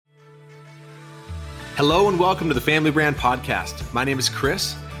Hello and welcome to the Family Brand Podcast. My name is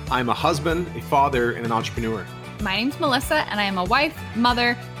Chris. I'm a husband, a father, and an entrepreneur. My name's Melissa, and I am a wife,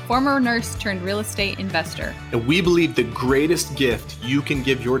 mother, former nurse turned real estate investor. And we believe the greatest gift you can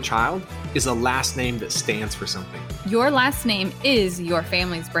give your child is a last name that stands for something. Your last name is your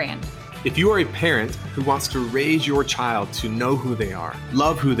family's brand. If you are a parent who wants to raise your child to know who they are,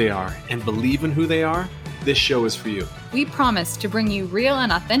 love who they are, and believe in who they are, this show is for you. We promise to bring you real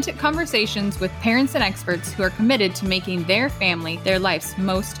and authentic conversations with parents and experts who are committed to making their family their life's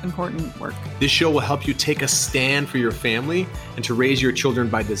most important work. This show will help you take a stand for your family and to raise your children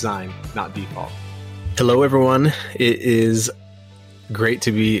by design, not default. Hello, everyone. It is great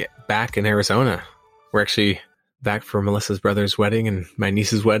to be back in Arizona. We're actually back for Melissa's brother's wedding and my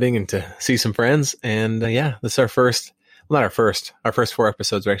niece's wedding and to see some friends. And this is our first, our first 4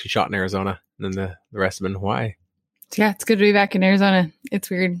 episodes were actually shot in Arizona, and then the rest have been in Hawaii. Yeah, it's good to be back in Arizona. It's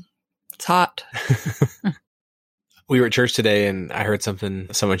weird. It's hot. We were at church today and I heard something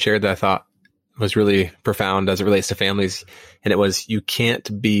someone shared that I thought was really profound as it relates to families. And it was, you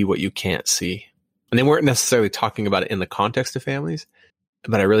can't be what you can't see. And they weren't necessarily talking about it in the context of families,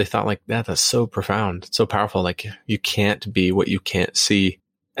 but I really thought like that's so profound. It's so powerful. Like you can't be what you can't see.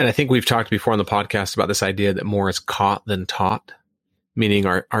 And I think we've talked before on the podcast about this idea that more is caught than taught, meaning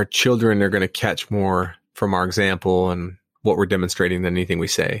our children are going to catch more from our example and what we're demonstrating than anything we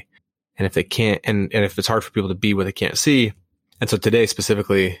say. And if they can't, and if it's hard for people to be what they can't see. And so today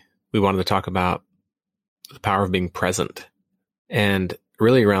specifically, we wanted to talk about the power of being present and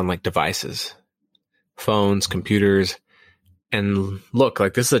really around like devices, phones, computers. And look,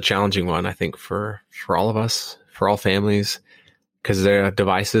 like this is a challenging one, I think, for all of us, for all families, because their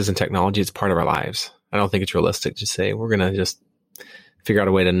devices and technology is part of our lives. I don't think it's realistic to say we're going to just figure out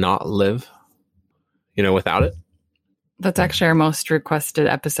a way to not live, without it. That's actually our most requested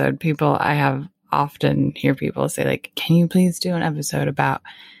episode. I have often hear people say like, can you please do an episode about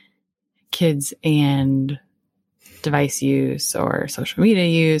kids and device use or social media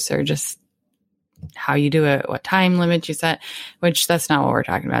use or just how you do it, what time limits you set, which that's not what we're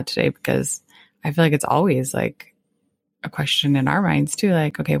talking about today, because I feel like it's always like a question in our minds too.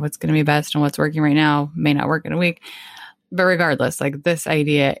 Like, okay, what's going to be best and what's working right now may not work in a week. But regardless, like this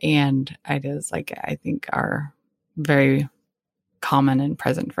idea and ideas, like I think are very common and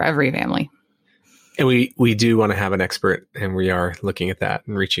present for every family. And we do want to have an expert, and we are looking at that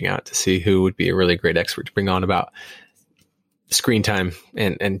and reaching out to see who would be a really great expert to bring on about screen time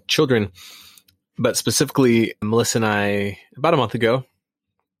and children. But specifically, Melissa and I, about a month ago,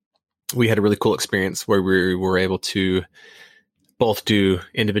 we had a really cool experience where we were able to both do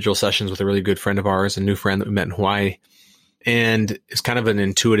individual sessions with a really good friend of ours, a new friend that we met in Hawaii. And it's kind of an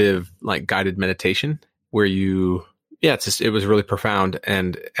intuitive, like guided meditation where it was really profound.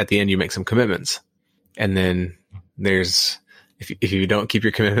 And at the end, you make some commitments. And then if you don't keep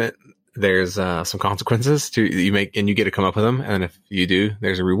your commitment, there's some consequences you make, and you get to come up with them. And if you do,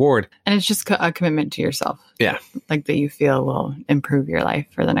 there's a reward. And it's just a commitment to yourself. Yeah. Like that you feel will improve your life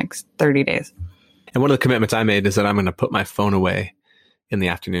for the next 30 days. And one of the commitments I made is that I'm going to put my phone away in the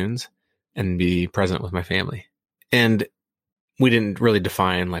afternoons and be present with my family. And we didn't really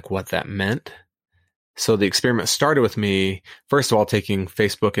define like what that meant. So the experiment started with me, first of all, taking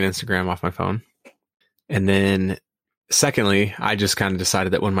Facebook and Instagram off my phone. And then secondly, I just kind of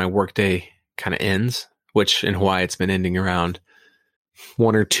decided that when my workday kind of ends, which in Hawaii, it's been ending around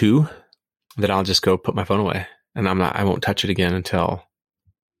 1 or 2, that I'll just go put my phone away and I won't touch it again until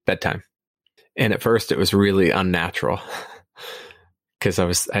bedtime. And at first it was really unnatural because I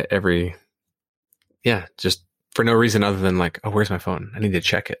was just for no reason other than like, oh, where's my phone? I need to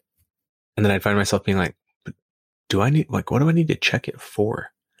check it. And then I'd find myself being like, what do I need to check it for?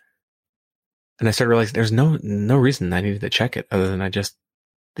 And I started realizing there's no reason I needed to check it other than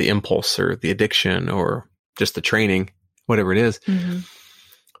the impulse or the addiction or just the training, whatever it is. Mm-hmm.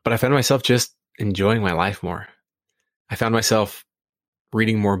 But I found myself just enjoying my life more. I found myself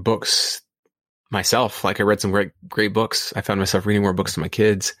reading more books myself. Like I read some great books. I found myself reading more books to my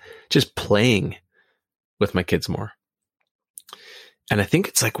kids, just playing with my kids more. And I think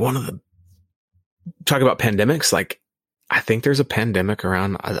it's like talk about pandemics, like I think there's a pandemic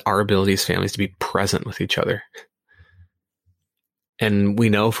around our ability as families to be present with each other. And we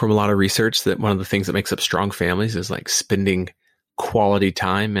know from a lot of research that one of the things that makes up strong families is like spending quality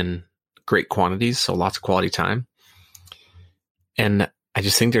time in great quantities. So lots of quality time. And I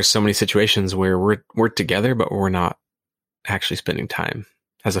just think there's so many situations where we're together, but we're not actually spending time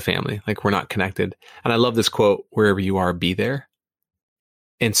as a family. Like we're not connected. And I love this quote, wherever you are, be there.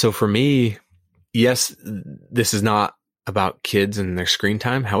 And so for me, yes, this is not about kids and their screen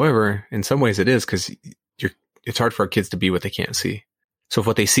time. However, in some ways it is, because it's hard for our kids to be what they can't see. So if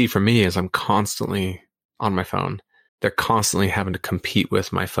what they see from me is I'm constantly on my phone, they're constantly having to compete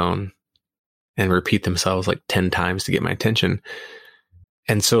with my phone and repeat themselves like 10 times to get my attention.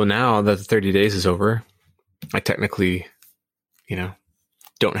 And so now that the 30 days is over, I technically,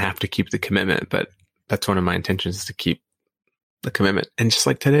 don't have to keep the commitment, but that's one of my intentions, is to keep the commitment. And just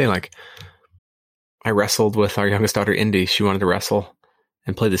like today, like I wrestled with our youngest daughter, Indy. She wanted to wrestle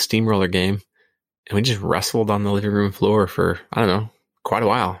and play the steamroller game. And we just wrestled on the living room floor for, I don't know, quite a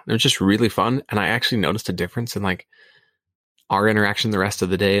while. It was just really fun. And I actually noticed a difference in like our interaction the rest of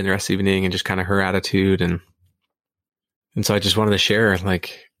the day and the rest of the evening, and just kind of her attitude. And so I just wanted to share,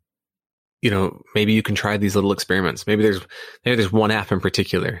 like, maybe you can try these little experiments. Maybe there's one app in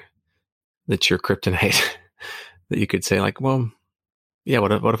particular that's your kryptonite that you could say like, well, yeah,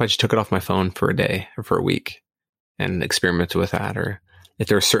 what if I just took it off my phone for a day or for a week and experimented with that? Or if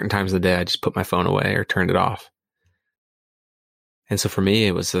there were certain times of the day I just put my phone away or turned it off. And so for me,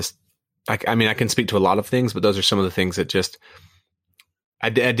 it was just, I can speak to a lot of things, but those are some of the things that just, I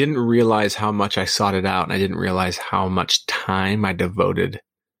didn't realize how much I sought it out. And I didn't realize how much time I devoted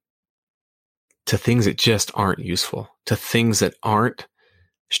to things that just aren't useful, to things that aren't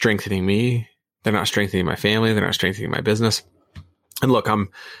strengthening me. They're not strengthening my family. They're not strengthening my business. And look,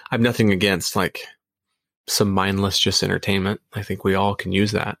 I've nothing against like some mindless just entertainment. I think we all can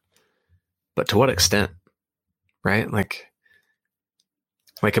use that, but to what extent, right? Like,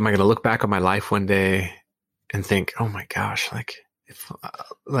 am I going to look back on my life one day and think, oh my gosh, am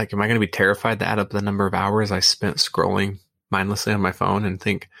I going to be terrified to add up the number of hours I spent scrolling mindlessly on my phone and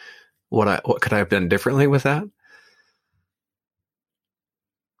think, what could I have done differently with that?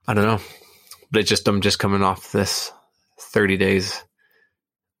 I don't know, but I'm just coming off this 30 days.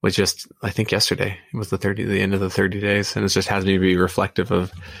 Was just, I think yesterday it was the end of the 30 days. And it just has me be reflective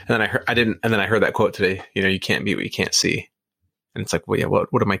of, and then I heard that quote today, you can't be what you can't see. And it's like, well, yeah, what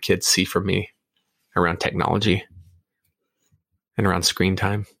do my kids see from me around technology and around screen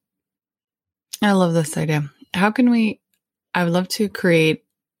time? I love this idea. How can I would love to create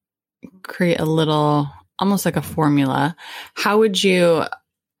a little, almost like a formula. How would you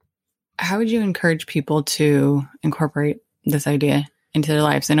encourage people to incorporate this idea into their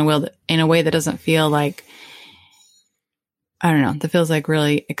lives in a way that doesn't feel like, I don't know, that feels like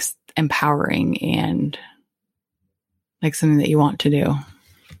really empowering and like something that you want to do,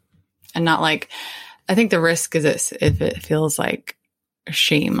 and not like, I think the risk is if it feels like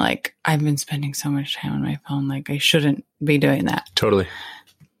shame, like I've been spending so much time on my phone, like I shouldn't be doing that. Totally.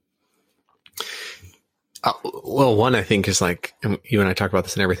 Well, one, I think, is like, and you and I talk about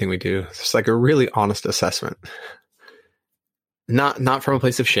this in everything we do. It's like a really honest assessment. Not from a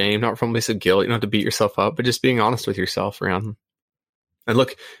place of shame, not from a place of guilt. You don't have to beat yourself up, but just being honest with yourself around. And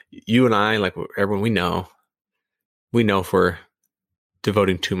look, you and I, like everyone, we know if we're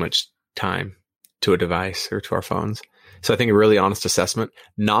devoting too much time to a device or to our phones. So I think a really honest assessment,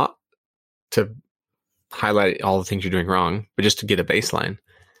 not to highlight all the things you're doing wrong, but just to get a baseline.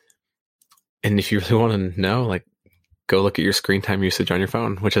 And if you really want to know, like, go look at your screen time usage on your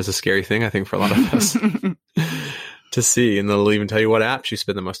phone, which is a scary thing, I think, for a lot of us to see. And they'll even tell you what apps you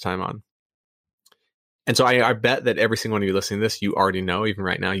spend the most time on. And so I bet that every single one of you listening to this, you already know, even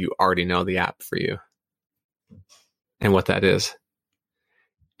right now, you already know the app for you and what that is.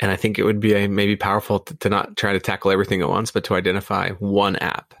 And I think it would be maybe powerful to not try to tackle everything at once, but to identify one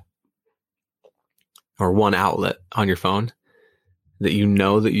app or one outlet on your phone that you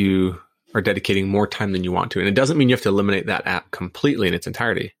know that you are dedicating more time than you want to. And it doesn't mean you have to eliminate that app completely in its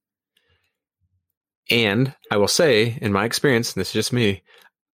entirety. And I will say, in my experience, and this is just me,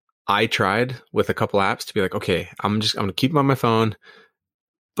 I tried with a couple apps to be like, okay, I'm going to keep them on my phone,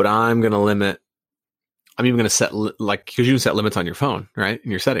 but I'm even going to set, because you can set limits on your phone, right?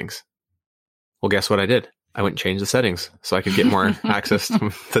 In your settings. Well, guess what I did? I went and changed the settings so I could get more access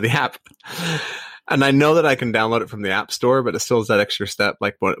to the app. And I know that I can download it from the App Store, but it still is that extra step.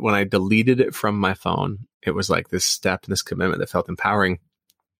 Like when I deleted it from my phone, it was like this step and this commitment that felt empowering.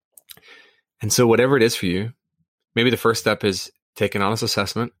 And so whatever it is for you, maybe the first step is take an honest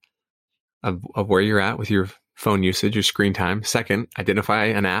assessment of where you're at with your phone usage, your screen time. Second, identify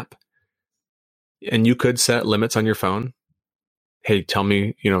an app. And you could set limits on your phone. Hey, tell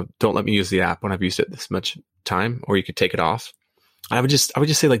me, don't let me use the app when I've used it this much time, or you could take it off. I would just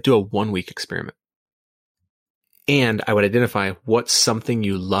say, like, do a 1 week experiment. And I would identify what's something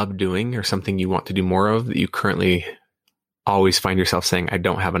you love doing or something you want to do more of that you currently always find yourself saying, I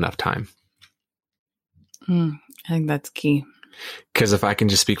don't have enough time. I think that's key. Because if I can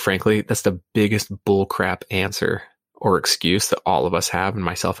just speak frankly, that's the biggest bullcrap answer or excuse that all of us have, and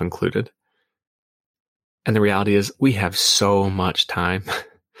myself included. And the reality is we have so much time.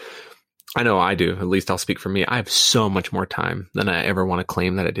 I know I do. At least I'll speak for me. I have so much more time than I ever want to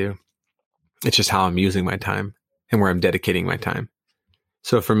claim that I do. It's just how I'm using my time and where I'm dedicating my time.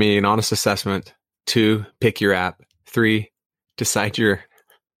 So for me, an honest assessment. 2, pick your app. 3, decide your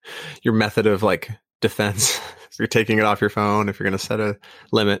method of like defense. If you're taking it off your phone, if you're going to set a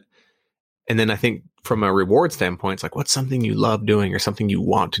limit. And then I think from a reward standpoint, it's like, what's something you love doing or something you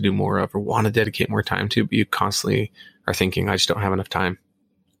want to do more of or want to dedicate more time to, but you constantly are thinking, I just don't have enough time.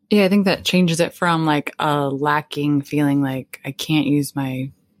 Yeah, I think that changes it from like a lacking feeling like I can't use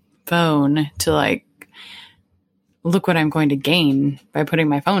my phone to like, look what I'm going to gain by putting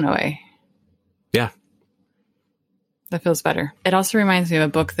my phone away. Yeah. That feels better. It also reminds me of a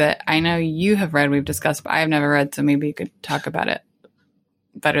book that I know you have read, we've discussed, but I have never read, so maybe you could talk about it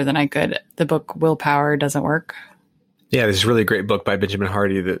better than I could. The book Willpower Doesn't Work. Yeah, this is a really great book by Benjamin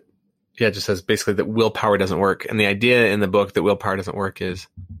Hardy that, just says basically that willpower doesn't work. And the idea in the book that willpower doesn't work is,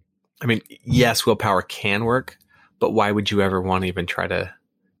 I mean, yes, willpower can work, but why would you ever want to even try to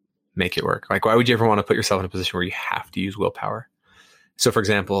make it work? Like, why would you ever want to put yourself in a position where you have to use willpower? So, for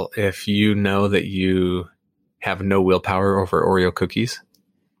example, if you know that you have no willpower over Oreo cookies,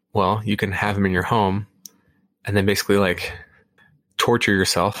 well, you can have them in your home and then basically like torture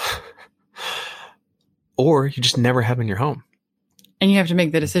yourself, or you just never have them in your home. And you have to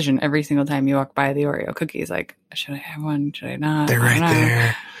make the decision every single time you walk by the Oreo cookies. Like, should I have one? Should I not? They're right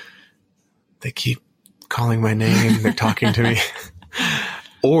there. They keep calling my name. They're talking to me.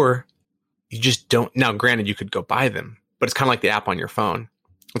 Or you just don't. Now, granted, you could go buy them, but it's kind of like the app on your phone.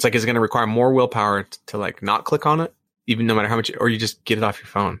 It's like, is it going to require more willpower to like not click on it, even no matter how much, or you just get it off your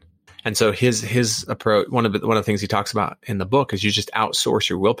phone? And so his approach, one of the things he talks about in the book is you just outsource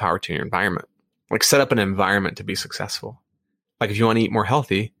your willpower to your environment. Like, set up an environment to be successful. Like, if you want to eat more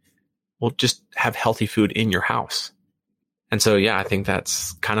healthy, well, just have healthy food in your house. And so, yeah, I think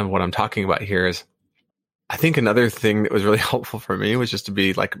that's kind of what I'm talking about here is, I think another thing that was really helpful for me was just to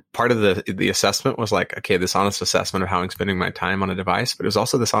be like, part of the assessment was like, okay, this honest assessment of how I'm spending my time on a device, but it was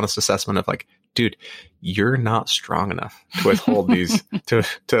also this honest assessment of like, dude, you're not strong enough to withhold these, to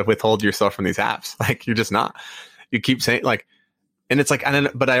withhold yourself from these apps. Like, you're just not. You keep saying like, and it's like,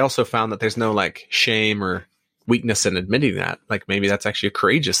 but I also found that there's no like shame or weakness in admitting that. Like, maybe that's actually a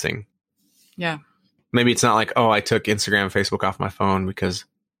courageous thing. Yeah. Maybe it's not like, oh, I took Instagram and Facebook off my phone because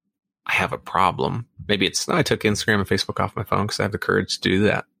I have a problem. Maybe it's, no, I took Instagram and Facebook off my phone because I have the courage to do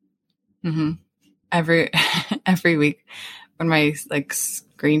that. Mm-hmm. Every week when my like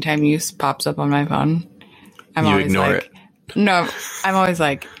screen time use pops up on my phone, I'm you always ignore like, it. No, I'm always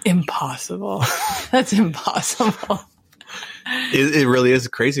like, impossible. That's impossible. It really is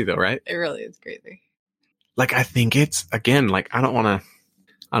crazy though, right? It really is crazy. Like, I think it's, again, like, I don't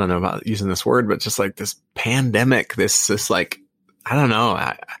know about using this word, but just like this pandemic, this like, I don't know.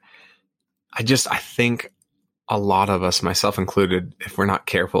 I think a lot of us, myself included, if we're not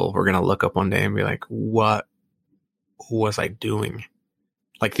careful, we're going to look up one day and be like, what was I doing?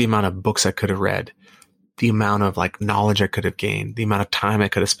 Like, the amount of books I could have read, the amount of like knowledge I could have gained, the amount of time I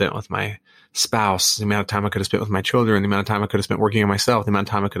could have spent with my spouse, the amount of time I could have spent with my children, the amount of time I could have spent working on myself, the amount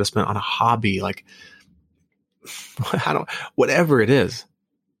of time I could have spent on a hobby, like, whatever it is.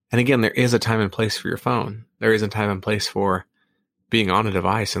 And again, there is a time and place for your phone. There is a time and place for being on a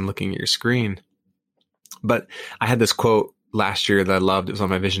device and looking at your screen. But I had this quote last year that I loved. It was on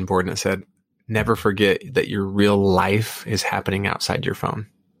my vision board and it said, never forget that your real life is happening outside your phone.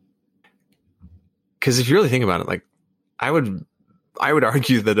 Because if you really think about it, like, I would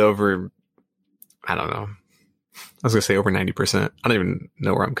argue that over, I don't know, I was going to say over 90%. I don't even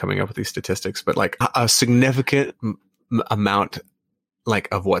know where I'm coming up with these statistics, but like a significant amount like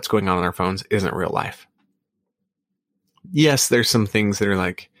of what's going on our phones isn't real life. Yes, there's some things that are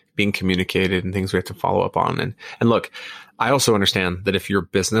like being communicated and things we have to follow up on. And look, I also understand that if your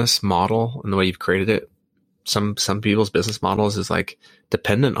business model and the way you've created it, some people's business models is like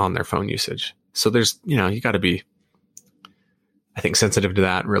dependent on their phone usage. So there's, you got to be, I think, sensitive to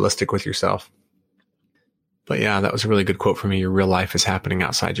that, realistic with yourself. But yeah, that was a really good quote for me. Your real life is happening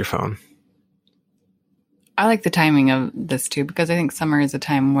outside your phone. I like the timing of this too, because I think summer is a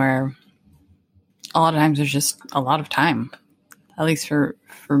time where a lot of times there's just a lot of time, at least for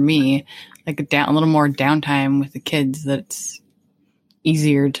me, like a little more downtime with the kids that's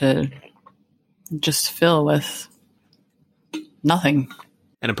easier to just fill with nothing.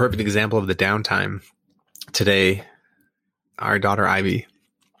 And a perfect example of the downtime today, our daughter Ivy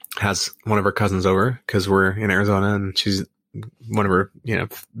has one of her cousins over because we're in Arizona and she's one of her,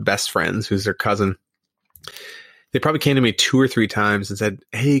 best friends who's her cousin. They probably came to me 2 or 3 times and said,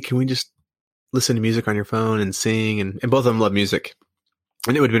 hey, can we just listen to music on your phone and sing? And both of them love music.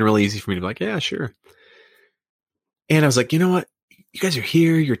 And it would have been really easy for me to be like, yeah, sure. And I was like, you know what? You guys are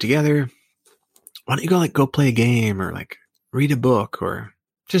here. You're together. Why don't you go play a game or like read a book or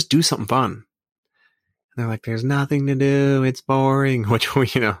just do something fun? And they're like, there's nothing to do. It's boring. Which,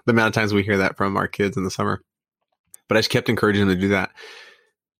 the amount of times we hear that from our kids in the summer. But I just kept encouraging them to do that.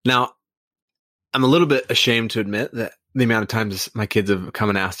 Now, I'm a little bit ashamed to admit that the amount of times my kids have come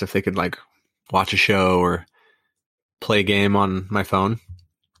and asked if they could like watch a show or play a game on my phone.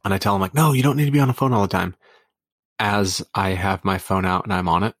 And I tell them like, no, you don't need to be on the phone all the time. As I have my phone out and I'm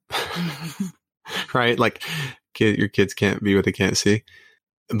on it. Right? Like your kids can't be what they can't see.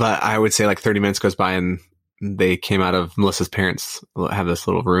 But I would say like 30 minutes goes by and they came out of Melissa's parents have this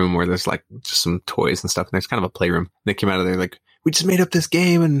little room where there's like just some toys and stuff. And there's kind of a playroom. They came out of there like, we just made up this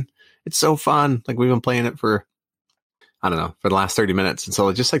game and it's so fun. Like we've been playing it for, I don't know, for the last 30 minutes. And so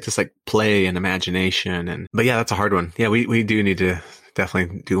it's just like this like play and imagination. But yeah, that's a hard one. Yeah, we do need to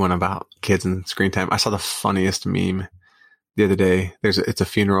definitely do one about kids and screen time. I saw the funniest meme the other day. It's a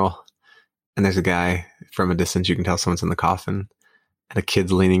funeral and there's a guy from a distance. You can tell someone's in the coffin and a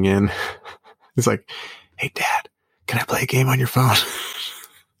kid's leaning in. He's like, hey dad, can I play a game on your phone?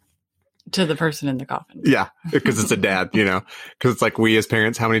 To the person in the coffin. Yeah, because it's a dad, because it's like we as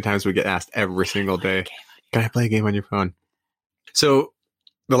parents, how many times we get asked every single day, can I play a game on your phone? So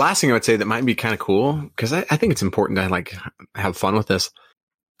the last thing I would say that might be kind of cool, because I think it's important to like have fun with this.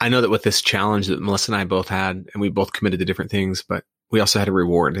 I know that with this challenge that Melissa and I both had, and we both committed to different things, but we also had a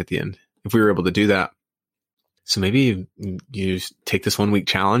reward at the end if we were able to do that. So maybe you take this 1 week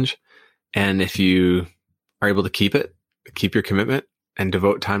challenge, and if you are able to keep your commitment, and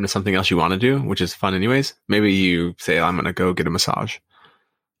devote time to something else you want to do, which is fun anyways. Maybe you say, I'm going to go get a massage,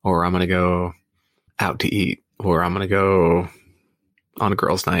 or I'm going to go out to eat, or I'm going to go on a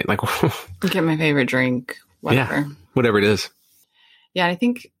girls' night. Like get my favorite drink, whatever. Yeah, whatever it is. Yeah. I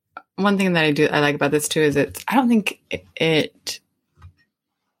think one thing that I like about this too is I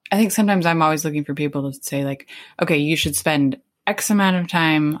think sometimes I'm always looking for people to say like, okay, you should spend X amount of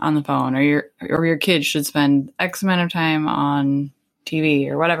time on the phone, or your kids should spend X amount of time on TV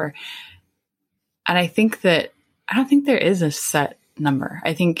or whatever. And I don't think there is a set number.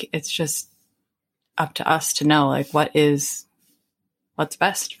 I think it's just up to us to know like what's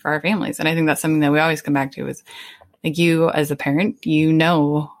best for our families. And I think that's something that we always come back to is like you as a parent,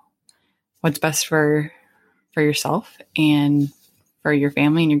 what's best for yourself and for your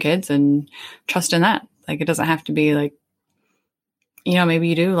family and your kids, and trust in that. Like it doesn't have to be like, maybe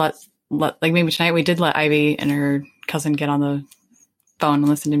you do let like maybe tonight we did let Ivy and her cousin get on the phone and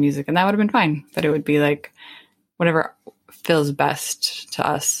listen to music, and that would have been fine. But it would be like whatever feels best to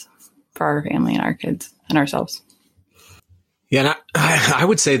us for our family and our kids and ourselves. Yeah, and I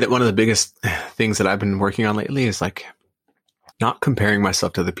would say that one of the biggest things that I've been working on lately is like not comparing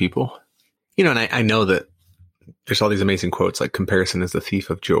myself to other people. And I know that there's all these amazing quotes like comparison is the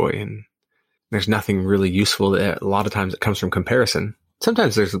thief of joy, and there's nothing really useful that a lot of times it comes from comparison.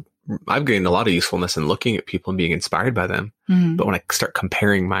 Sometimes I've gained a lot of usefulness in looking at people and being inspired by them. Mm-hmm. But when I start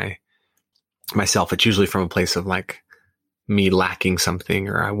comparing myself, it's usually from a place of like me lacking something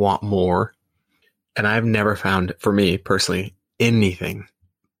or I want more. And I've never found, for me personally, anything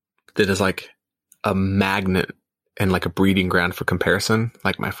that is like a magnet and like a breeding ground for comparison,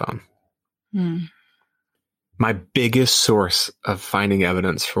 like my phone. Mm. My biggest source of finding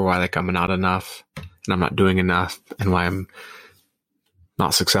evidence for why like I'm not enough and I'm not doing enough and why I'm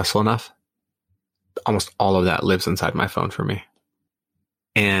not successful enough, almost all of that lives inside my phone for me.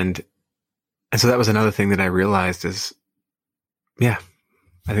 And so that was another thing that I realized is, yeah,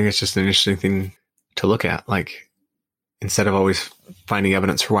 I think it's just an interesting thing to look at. Like, instead of always finding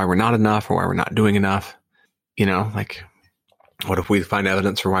evidence for why we're not enough or why we're not doing enough, like, what if we find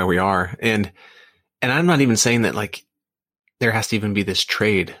evidence for why we are? And I'm not even saying that like there has to even be this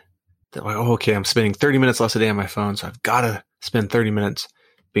trade that like, oh, okay, I'm spending 30 minutes less a day on my phone, so I've got to spend 30 minutes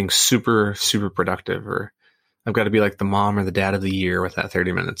being super, super productive, or I've got to be like the mom or the dad of the year with that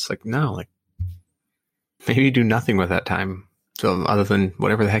 30 minutes. Like, no, like maybe you do nothing with that time. So other than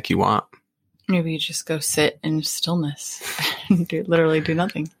whatever the heck you want. Maybe you just go sit in stillness and literally do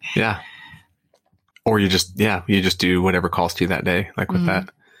nothing. Yeah. Or you just do whatever calls to you that day, like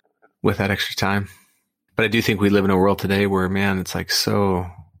with that extra time. But I do think we live in a world today where, man, it's like so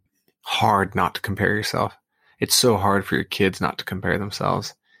hard not to compare yourself. It's so hard for your kids not to compare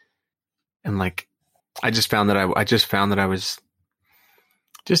themselves. And like, I just found that I was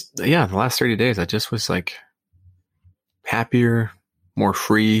just, the last 30 days, I just was like happier, more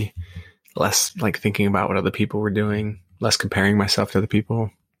free, less like thinking about what other people were doing, less comparing myself to other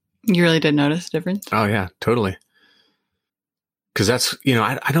people. You really did notice a difference? Oh yeah, totally. Cause that's,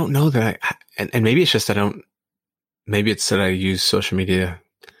 I don't know that and maybe it's just, maybe it's that I use social media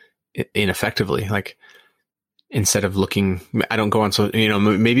ineffectively. Like instead of looking, I don't go on. So,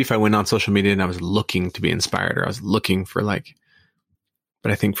 maybe if I went on social media and I was looking to be inspired or I was looking for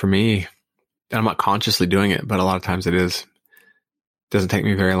but I think for me, and I'm not consciously doing it, but a lot of times it doesn't take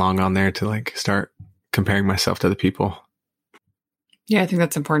me very long on there to start comparing myself to other people. Yeah, I think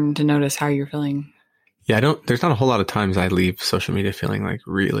that's important to notice how you're feeling. Yeah, there's not a whole lot of times I leave social media feeling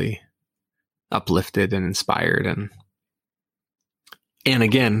really uplifted and inspired. And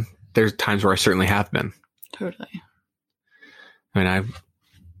again, there's times where I certainly have been. Totally. I mean,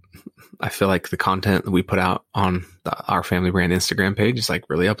 I feel like the content that we put out on our Family Brand Instagram page is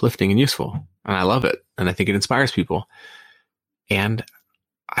really uplifting and useful. And I love it. And I think it inspires people. And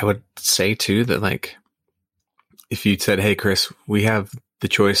I would say too that if you said, hey, Chris, we have the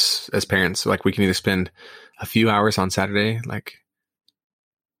choice as parents, we can either spend a few hours on Saturday,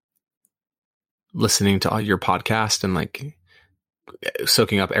 listening to all your podcast and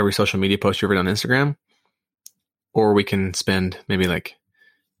soaking up every social media post you've ever done on Instagram, or we can spend maybe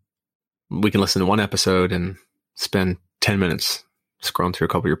we can listen to one episode and spend 10 minutes scrolling through a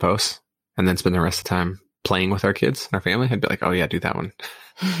couple of your posts and then spend the rest of the time playing with our kids and our family. I'd be like, oh yeah, do that one.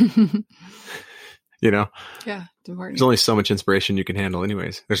 Yeah, it's important. There's only so much inspiration you can handle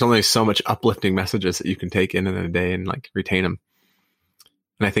anyways. There's only so much uplifting messages that you can take in a day and retain them.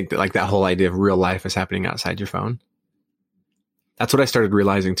 And I think that that whole idea of real life is happening outside your phone. That's what I started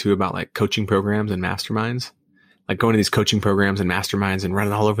realizing too about coaching programs and masterminds, going to these coaching programs and masterminds and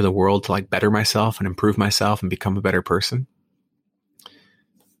running all over the world to better myself and improve myself and become a better person.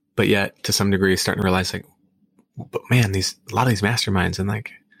 But yet to some degree starting to realize but man, a lot of these masterminds and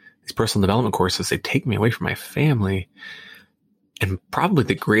these personal development courses, they take me away from my family. And probably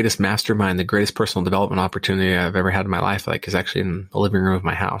the greatest mastermind, the greatest personal development opportunity I've ever had in my life, is actually in the living room of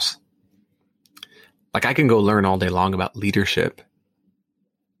my house. I can go learn all day long about leadership,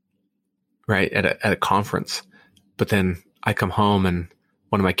 right, at a conference. But then I come home and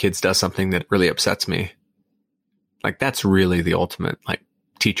one of my kids does something that really upsets me. That's really the ultimate,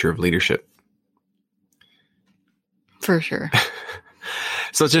 teacher of leadership. For sure.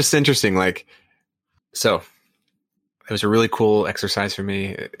 So it's just interesting. So it was a really cool exercise for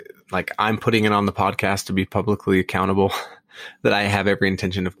me. I'm putting it on the podcast to be publicly accountable that I have every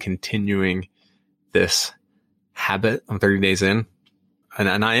intention of continuing this habit. I'm 30 days in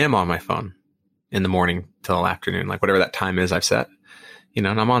and I am on my phone in the morning till afternoon, whatever that time is I've set, and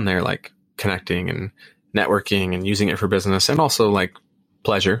I'm on there connecting and networking and using it for business and also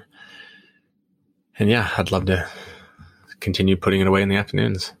pleasure. And yeah, I'd love to continue putting it away in the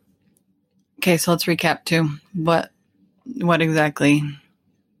afternoons. Okay, so let's recap too. What exactly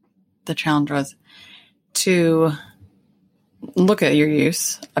the challenge was to look at your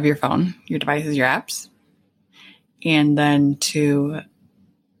use of your phone, your devices, your apps, and then to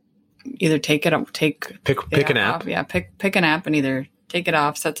either take an app. Yeah, pick an app and either take it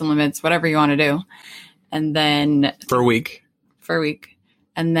off, set some limits, whatever you want to do, and then for a week,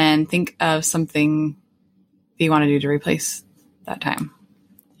 and then think of something that you want to do to replace that time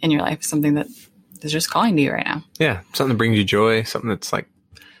in your life, something that is just calling to you right now. Yeah, something that brings you joy, something that's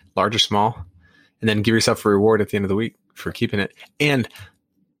large or small, and then give yourself a reward at the end of the week for keeping it. And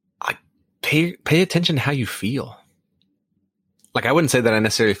pay attention to how you feel. I wouldn't say that I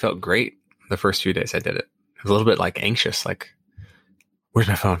necessarily felt great the first few days I did it. I was a little bit anxious, where's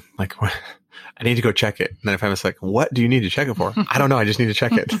my phone? What? I need to go check it. And then if I was what do you need to check it for? I don't know. I just need to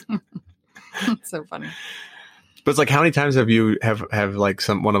check it. That's so funny. But it's how many times have you have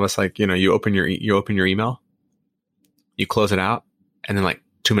one of us, you open your email, you close it out, and then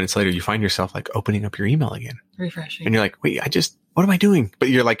 2 minutes later, you find yourself opening up your email again. Refreshing. And you're wait, what am I doing? But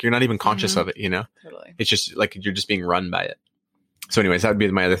you're not even conscious of it, Totally. It's just you're just being run by it. So anyways, that would be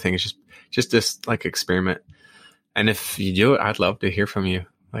my other thing is just this experiment. And if you do it, I'd love to hear from you.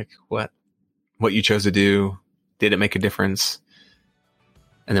 What you chose to do, did it make a difference?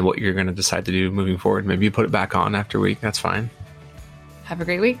 And then what you're going to decide to do moving forward. Maybe you put it back on after a week. That's fine. Have a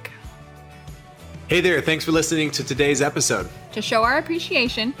great week. Hey there. Thanks for listening to today's episode. To show our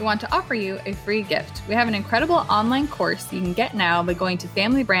appreciation, we want to offer you a free gift. We have an incredible online course you can get now by going to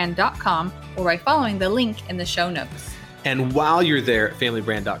familybrand.com or by following the link in the show notes. And while you're there at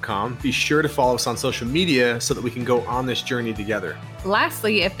familybrand.com, be sure to follow us on social media so that we can go on this journey together.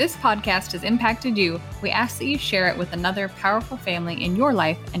 Lastly, if this podcast has impacted you, we ask that you share it with another powerful family in your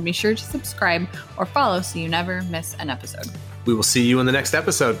life and be sure to subscribe or follow so you never miss an episode. We will see you in the next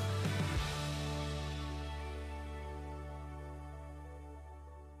episode.